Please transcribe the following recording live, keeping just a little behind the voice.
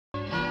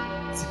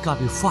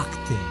Цікаві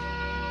факти.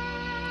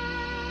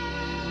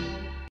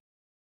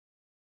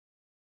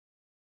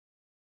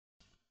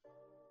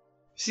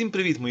 Всім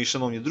привіт, мої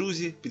шановні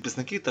друзі,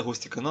 підписники та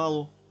гості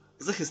каналу,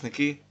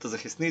 захисники та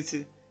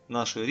захисниці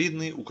нашої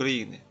рідної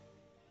України.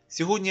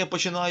 Сьогодні я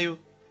починаю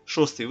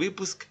 6-й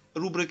випуск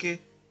рубрики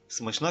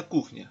 «Смачна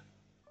кухня».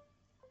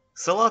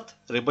 Салат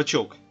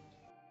рибачок.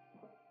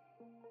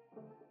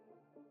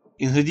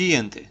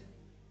 Інгредієнти: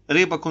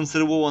 риба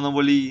консервована в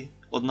олії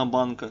 – 1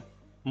 банка,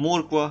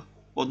 морква –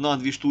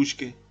 1-2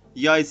 штучки,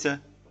 яйця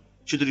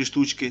 – 4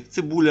 штучки,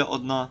 цибуля –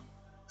 1,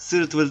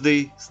 сир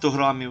твердий – 100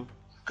 грамів,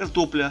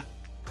 картопля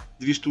 –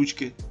 2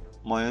 штучки,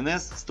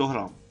 майонез – 100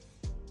 грам.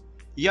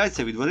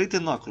 Яйця відварити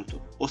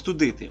накруту,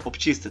 остудити,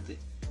 обчистити,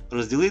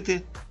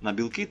 розділити на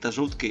білки та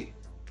жовтки.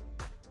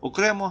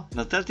 Окремо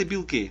натерти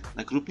білки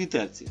на крупній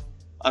терці,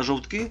 а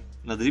жовтки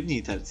на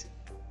дрібній терці.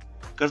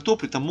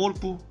 Картоплю та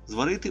моркву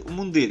зварити у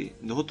мундирі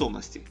до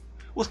готовності,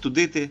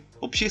 остудити,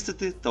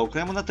 обчистити та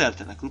окремо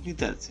натерти на крупній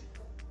терці.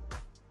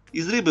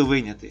 Із риби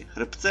вийняти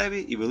хребцеві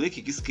і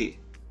великі кістки,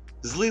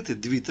 злити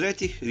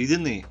 2/3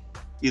 рідини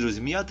і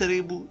розм'яти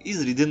рибу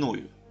із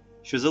рідиною,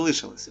 що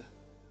залишилося.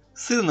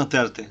 Сир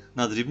натерти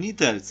на дрібній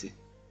терці,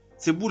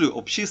 цибулю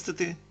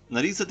обчистити,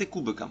 нарізати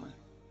кубиками,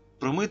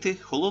 промити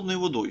холодною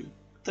водою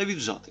та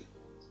віджати.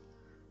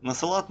 На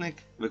салатник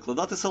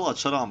викладати салат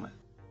шарами,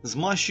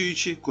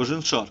 змащуючи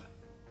кожен шар,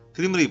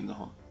 крім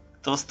рибного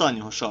та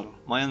останнього шару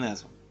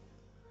майонезом.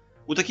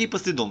 У такій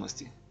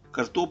послідовності: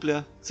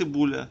 картопля,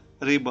 цибуля,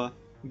 риба,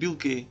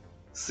 білки,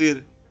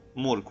 сир,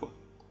 морква.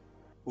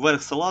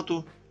 Верх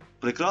салату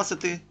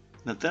прикрасити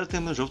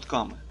натертими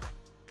жовтками.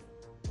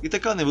 І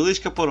така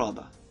невеличка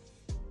порада.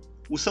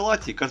 У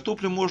салаті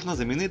картоплю можна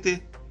замінити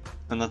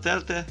на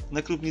натерте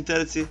на крупній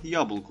терці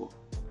яблуко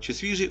чи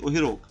свіжий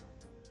огірок.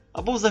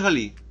 Або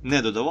взагалі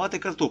не додавати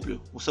картоплю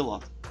у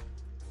салат.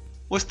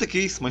 Ось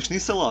такий смачний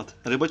салат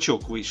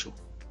рибачок вийшов.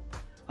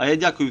 А я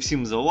дякую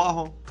всім за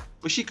увагу.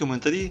 Пишіть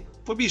коментарі,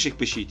 побільше їх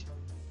пишіть.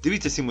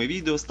 Дивіться всі мої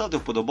відео, ставте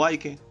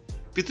вподобайки.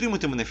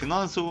 Підтримуйте мене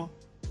фінансово,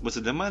 бо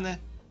це для мене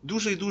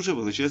дуже і дуже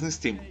величезний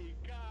стимул.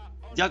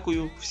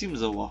 Дякую всім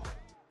за увагу.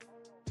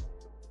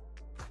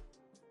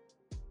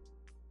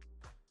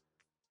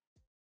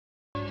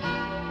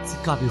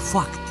 Цікаві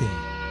факти.